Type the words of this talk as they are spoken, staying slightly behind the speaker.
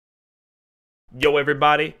Yo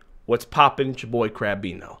everybody, what's poppin'? It's your boy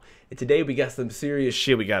Corbeano. And today we got some serious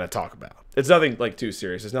shit we gotta talk about. It's nothing like too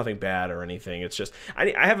serious. It's nothing bad or anything. It's just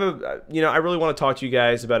I have I really want to talk to you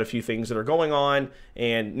guys about a few things that are going on.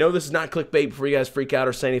 And no, this is not clickbait before you guys freak out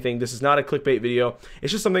or say anything. This is not a clickbait video.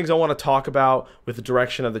 It's just some things I want to talk about with the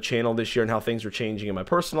direction of the channel this year and how things are changing in my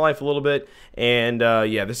personal life a little bit. And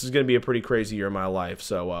yeah, this is going to be a pretty crazy year in my life.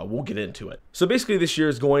 So we'll get into it. So basically this year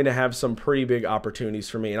is going to have some pretty big opportunities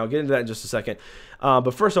for me. And I'll get into that in just a second.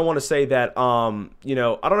 But first I want to say that, I don't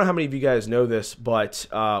know how many of you guys know this, but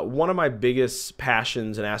one of my biggest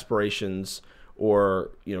passions and aspirations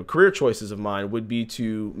or, career choices of mine would be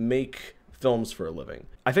to make films for a living.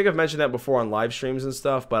 I think I've mentioned that before on live streams and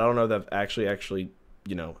stuff, but I don't know that I've actually,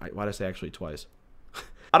 why did I say actually twice?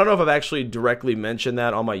 I don't know if I've actually directly mentioned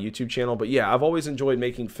that on my YouTube channel, but yeah, I've always enjoyed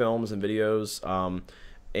making films and videos.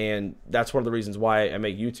 And that's one of the reasons why I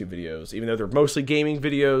make YouTube videos, even though they're mostly gaming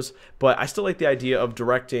videos, but I still like the idea of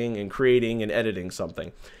directing and creating and editing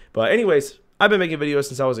something. But anyways, I've been making videos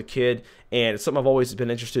since I was a kid, and it's something I've always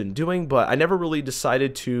been interested in doing, but I never really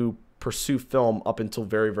decided to pursue film up until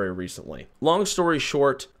very, very recently. Long story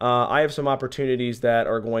short, I have some opportunities that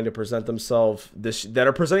are going to present themselves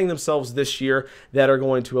presenting themselves this year that are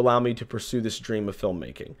going to allow me to pursue this dream of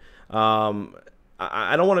filmmaking.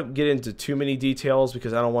 I don't want to get into too many details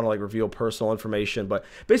because I don't want to reveal personal information, but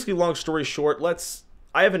basically long story short,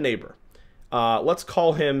 I have a neighbor. Let's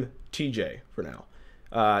call him TJ for now.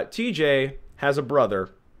 TJ has a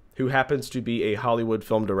brother who happens to be a Hollywood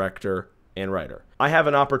film director and writer. I have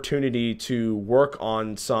an opportunity to work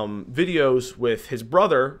on some videos with his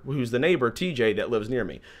brother, who's the neighbor, TJ, that lives near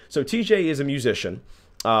me. So TJ is a musician.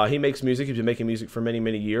 He makes music. He's been making music for many,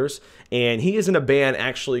 many years. And he is in a band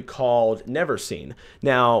actually called Never Seen.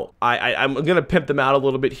 Now, I'm going to pimp them out a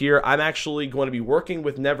little bit here. I'm actually going to be working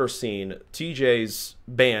with Never Seen, TJ's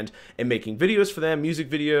band, and making videos for them,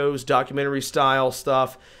 music videos, documentary style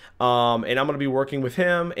stuff. And I'm going to be working with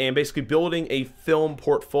him and basically building a film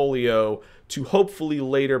portfolio to hopefully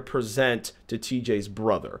later present to TJ's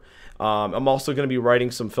brother. I'm also going to be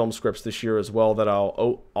writing some film scripts this year as well that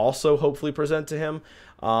I'll also hopefully present to him.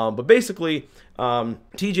 But basically,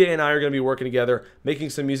 TJ and I are going to be working together,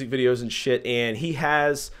 making some music videos and shit, and he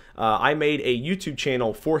has... I made a YouTube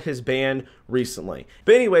channel for his band recently.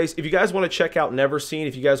 But anyways, if you guys want to check out Never Seen,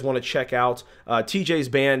 if you guys want to check out TJ's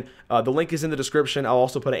band, the link is in the description. I'll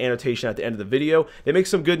also put an annotation at the end of the video. They make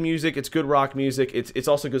some good music. It's good rock music. It's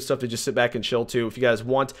also good stuff to just sit back and chill to if you guys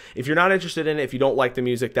want. If you're not interested in it, if you don't like the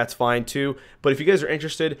music, that's fine too. But if you guys are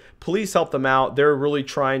interested, please help them out. They're really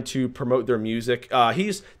trying to promote their music.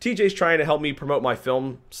 TJ's trying to help me promote my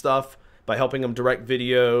film stuff by helping him direct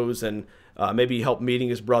videos and maybe help meeting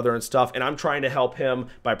his brother and stuff. And I'm trying to help him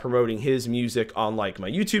by promoting his music on my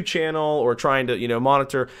YouTube channel or trying to,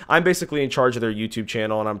 monitor. I'm basically in charge of their YouTube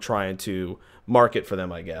channel and I'm trying to market for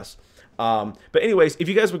them, I guess. But anyways, if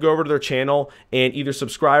you guys would go over to their channel and either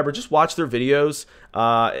subscribe or just watch their videos,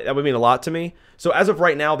 that would mean a lot to me. So as of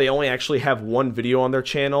right now, they only actually have one video on their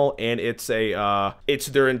channel, and it's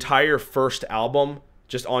their entire first album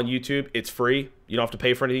just on YouTube. It's free. You don't have to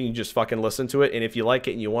pay for anything. You just fucking listen to it. And if you like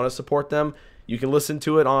it and you want to support them, you can listen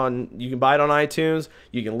to it you can buy it on iTunes.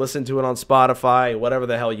 You can listen to it on Spotify, whatever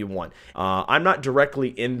the hell you want. I'm not directly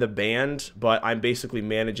in the band, but I'm basically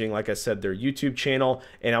managing, like I said, their YouTube channel,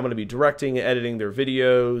 and I'm going to be directing and editing their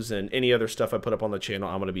videos and any other stuff I put up on the channel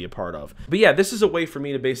I'm going to be a part of. But yeah, this is a way for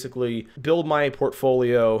me to basically build my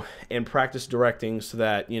portfolio and practice directing so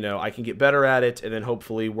that, I can get better at it and then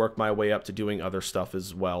hopefully work my way up to doing other stuff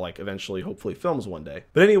as well, like eventually, hopefully films one day.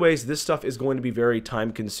 But anyways, this stuff is going to be very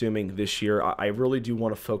time consuming this year. I really do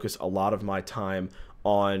want to focus a lot of my time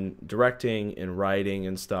on directing and writing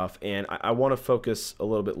and stuff, and I want to focus a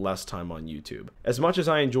little bit less time on YouTube. As much as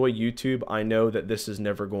I enjoy YouTube, I know that this is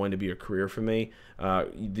never going to be a career for me. The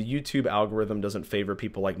YouTube algorithm doesn't favor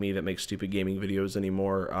people like me that make stupid gaming videos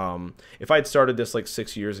anymore. If I'd started this like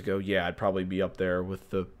 6 years ago, yeah, I'd probably be up there with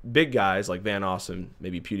the big guys like Van Awesome,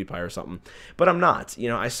 maybe PewDiePie or something. But I'm not.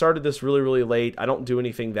 I started this really, really late. I don't do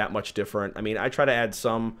anything that much different. I mean, I try to add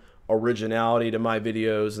some originality to my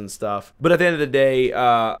videos and stuff, but at the end of the day,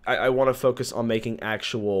 I want to focus on making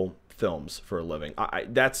actual films for a living.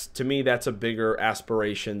 To me, that's a bigger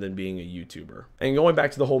aspiration than being a YouTuber. And going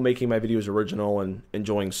back to the whole making my videos original and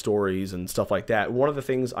enjoying stories and stuff like that, one of the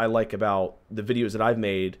things I like about the videos that I've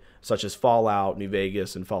made, such as Fallout, New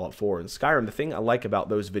Vegas, and Fallout 4 and Skyrim, the thing I like about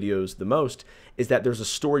those videos the most is that there's a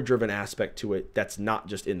story-driven aspect to it that's not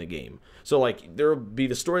just in the game. So like there'll be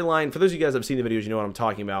the storyline. For those of you guys that have seen the videos, you know what I'm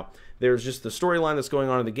talking about. There's just the storyline that's going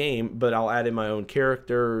on in the game, but I'll add in my own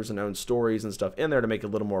characters and own stories and stuff in there to make it a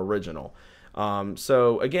little more original.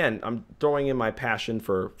 So again, I'm throwing in my passion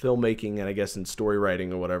for filmmaking and I guess in story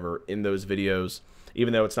writing or whatever in those videos,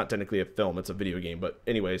 even though it's not technically a film, it's a video game. But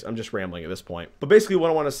anyways, I'm just rambling at this point. But basically what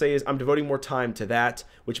I want to say is I'm devoting more time to that,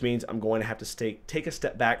 which means I'm going to have to take a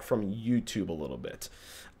step back from YouTube a little bit.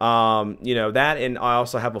 You know, that, and I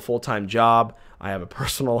also have a full-time job. I have a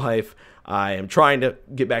personal life. I am trying to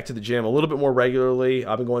get back to the gym a little bit more regularly.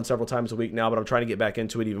 I've been going several times a week now, but I'm trying to get back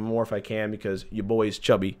into it even more if I can because your boy's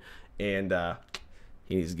chubby and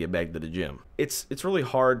he needs to get back to the gym. It's really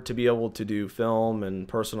hard to be able to do film and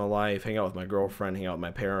personal life, hang out with my girlfriend, hang out with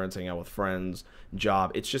my parents, hang out with friends,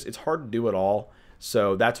 job. It's hard to do it all.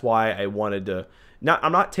 So that's why I wanted to,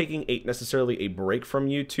 I'm not taking necessarily a break from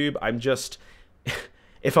YouTube. I'm just,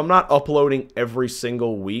 if I'm not uploading every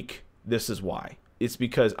single week, this is why. It's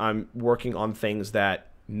because I'm working on things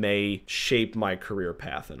that may shape my career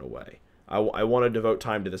path in a way. I want to devote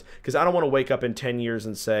time to this because I don't want to wake up in 10 years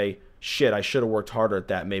and say, shit, I should have worked harder at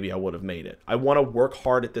that. Maybe I would have made it. I want to work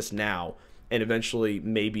hard at this now and eventually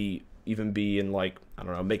maybe even be in, like, I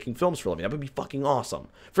don't know, making films for a living. That would be fucking awesome.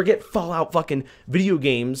 Forget Fallout fucking video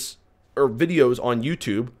games or videos on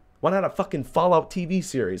YouTube. Why not a fucking Fallout TV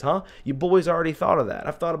series, huh? You boys already thought of that.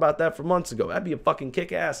 I've thought about that for months ago. That'd be a fucking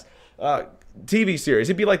kick-ass TV series.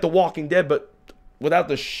 It'd be like The Walking Dead, but without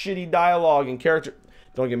the shitty dialogue and character.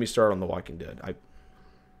 Don't get me started on The Walking Dead.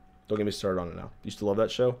 Don't get me started on it now. Used to love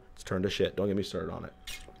that show. It's turned to shit. Don't get me started on it.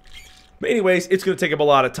 But anyways, it's going to take up a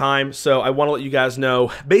lot of time, so I want to let you guys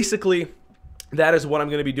know. Basically, that is what I'm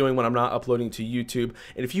going to be doing when I'm not uploading to YouTube.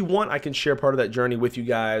 And if you want, I can share part of that journey with you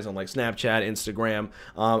guys on like Snapchat, Instagram.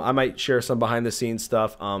 I might share some behind the scenes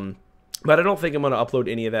stuff. But I don't think I'm going to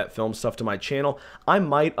upload any of that film stuff to my channel. I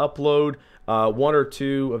might upload one or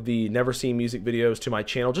two of the Never Seen music videos to my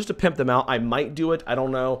channel just to pimp them out. I might do it. I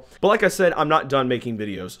don't know. But like I said, I'm not done making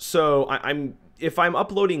videos. So if I'm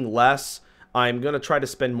uploading less, I'm going to try to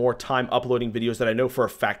spend more time uploading videos that I know for a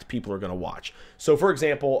fact people are going to watch. So for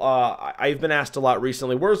example, I've been asked a lot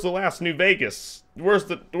recently, where's the last New Vegas? Where's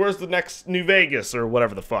the next New Vegas or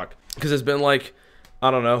whatever the fuck? Because it's been like, I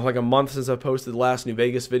don't know, like a month since I posted the last New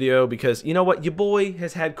Vegas video because you know what? Your boy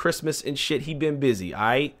has had Christmas and shit. He been busy, all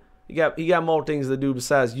right? He got more things to do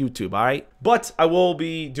besides YouTube, all right? But I will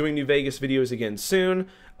be doing New Vegas videos again soon.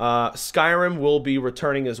 Skyrim will be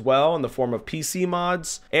returning as well in the form of PC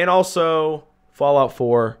mods. And also, Fallout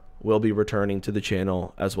 4 will be returning to the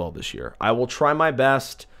channel as well this year. I will try my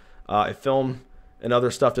best. If film and other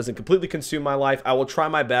stuff doesn't completely consume my life, I will try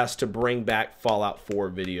my best to bring back Fallout 4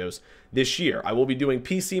 videos this year. I will be doing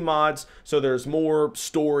PC mods, so there's more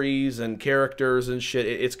stories and characters and shit.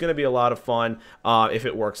 It's going to be a lot of fun if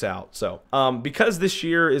it works out. So because this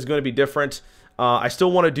year is going to be different, I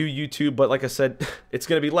still want to do YouTube, but like I said, it's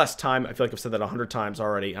going to be less time. I feel like I've said that 100 times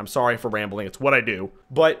already. I'm sorry for rambling. It's what I do.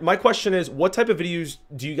 But my question is, what type of videos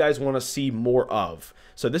do you guys want to see more of?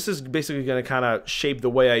 So this is basically going to kind of shape the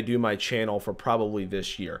way I do my channel for probably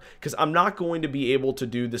this year. Because I'm not going to be able to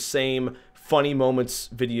do the same funny moments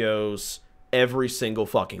videos every single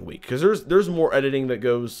fucking week. Because there's more editing that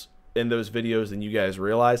goes in those videos than you guys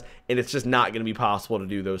realize, and it's just not going to be possible to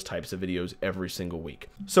do those types of videos every single week.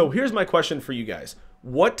 So here's my question for you guys.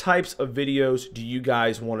 What types of videos do you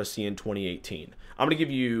guys want to see in 2018? I'm going to give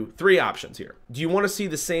you 3 options here. Do you want to see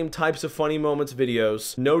the same types of funny moments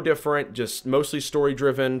videos, no different, just mostly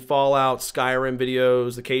story-driven, Fallout, Skyrim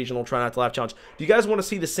videos, occasional try not to laugh challenge? Do you guys want to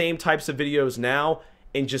see the same types of videos now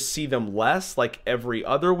and just see them less, like every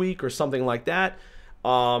other week or something like that?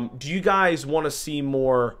 Do you guys want to see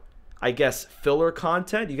more, I guess, filler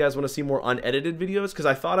content? You guys want to see more unedited videos? Because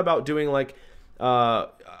I thought about doing like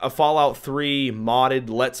a Fallout 3 modded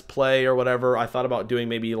Let's Play or whatever. I thought about doing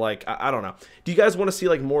maybe like, I don't know. Do you guys want to see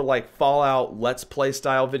like more like Fallout Let's Play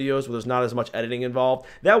style videos where there's not as much editing involved?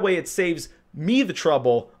 That way it saves me the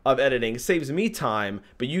trouble of editing, saves me time,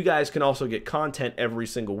 but you guys can also get content every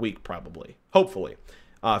single week probably. Hopefully,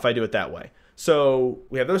 if I do it that way. So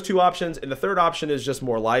we have those 2 options, and the third option is just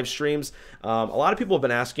more live streams. A lot of people have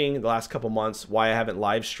been asking the last couple months why I haven't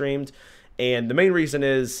live streamed, and the main reason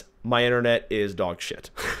is my internet is dog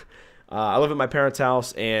shit. I live at my parents'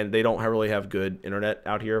 house, and they don't really have good internet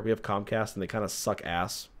out here. We have Comcast, and they kind of suck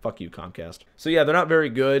ass. Fuck you, Comcast. So yeah, they're not very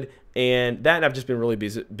good, and I've just been really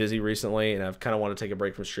busy recently, and I've kind of want to take a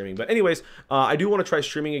break from streaming. But anyways, I do want to try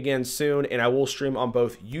streaming again soon, and I will stream on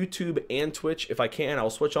both YouTube and Twitch if I can. I'll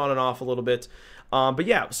switch on and off a little bit. But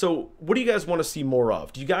yeah, so what do you guys want to see more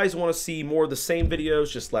of? Do you guys want to see more of the same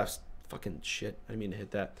videos, just less Fucking shit. I didn't mean to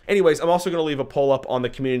hit that. Anyways, I'm also going to leave a poll up on the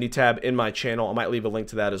community tab in my channel. I might leave a link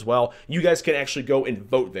to that as well. You guys can actually go and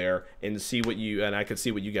vote there and see what you, and I can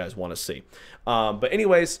see what you guys want to see. But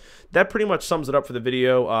anyways, that pretty much sums it up for the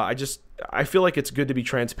video. I feel like it's good to be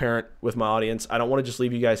transparent with my audience. I don't want to just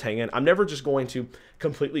leave you guys hanging. I'm never just going to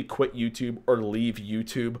completely quit YouTube or leave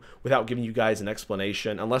YouTube without giving you guys an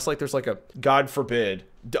explanation, unless like there's like a, God forbid,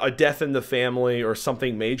 a death in the family or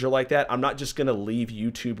something major like that. I'm not just going to leave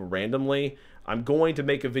YouTube randomly. I'm going to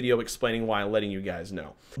make a video explaining why and letting you guys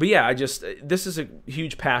know. But yeah, this is a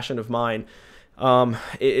huge passion of mine.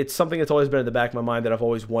 It's something that's always been in the back of my mind that I've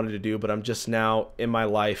always wanted to do, but I'm just now in my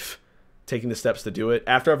life taking the steps to do it.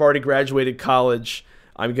 After I've already graduated college,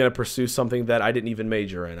 I'm going to pursue something that I didn't even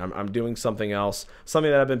major in. I'm doing something else,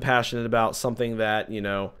 something that I've been passionate about, something that, you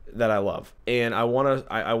know, that I love. And I want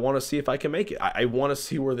to see if I can make it. I want to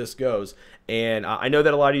see where this goes. And I know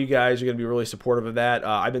that a lot of you guys are going to be really supportive of that.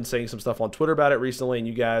 I've been saying some stuff on Twitter about it recently, and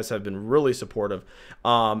you guys have been really supportive.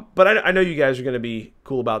 But I know you guys are going to be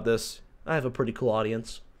cool about this. I have a pretty cool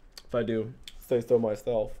audience, if I do say so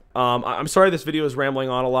myself. I'm sorry this video is rambling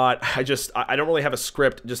on a lot. I don't really have a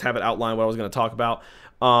script, just have it outline what I was going to talk about.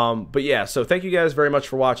 But yeah, so thank you guys very much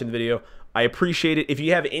for watching the video. I appreciate it. If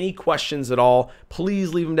you have any questions at all,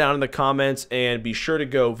 please leave them down in the comments, and be sure to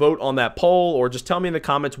go vote on that poll, or just tell me in the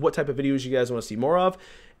comments what type of videos you guys want to see more of.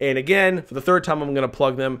 And again, for the third time, I'm going to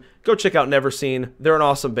plug them. Go check out Never Seen. They're an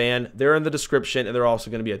awesome band. They're in the description, and they're also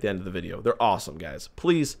going to be at the end of the video. They're awesome, guys.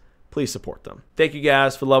 Please support them. Thank you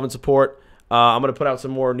guys for love and support. I'm going to put out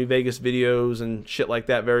some more New Vegas videos and shit like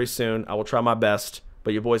that very soon. I will try my best,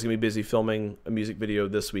 but your boy's going to be busy filming a music video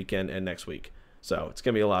this weekend and next week. So it's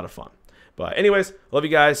going to be a lot of fun. But anyways, love you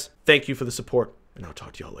guys. Thank you for the support, and I'll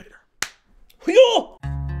talk to y'all later.